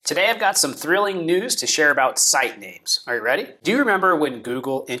Today I've got some thrilling news to share about site names. Are you ready? Do you remember when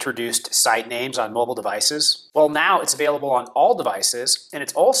Google introduced site names on mobile devices? Well, now it's available on all devices, and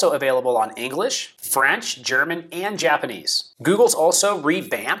it's also available on English, French, German, and Japanese. Google's also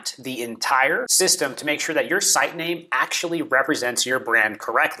revamped the entire system to make sure that your site name actually represents your brand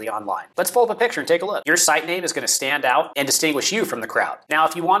correctly online. Let's pull up a picture and take a look. Your site name is going to stand out and distinguish you from the crowd. Now,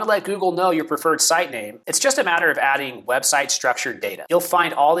 if you want to let Google know your preferred site name, it's just a matter of adding website structured data. You'll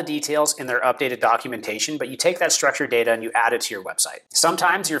find all the details in their updated documentation, but you take that structured data and you add it to your website.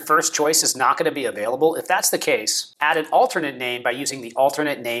 Sometimes your first choice is not going to be available. If that's the case, add an alternate name by using the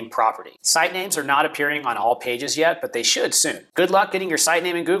alternate name property. Site names are not appearing on all pages yet, but they should soon. Good luck getting your site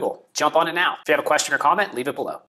name in Google. Jump on it now. If you have a question or comment, leave it below.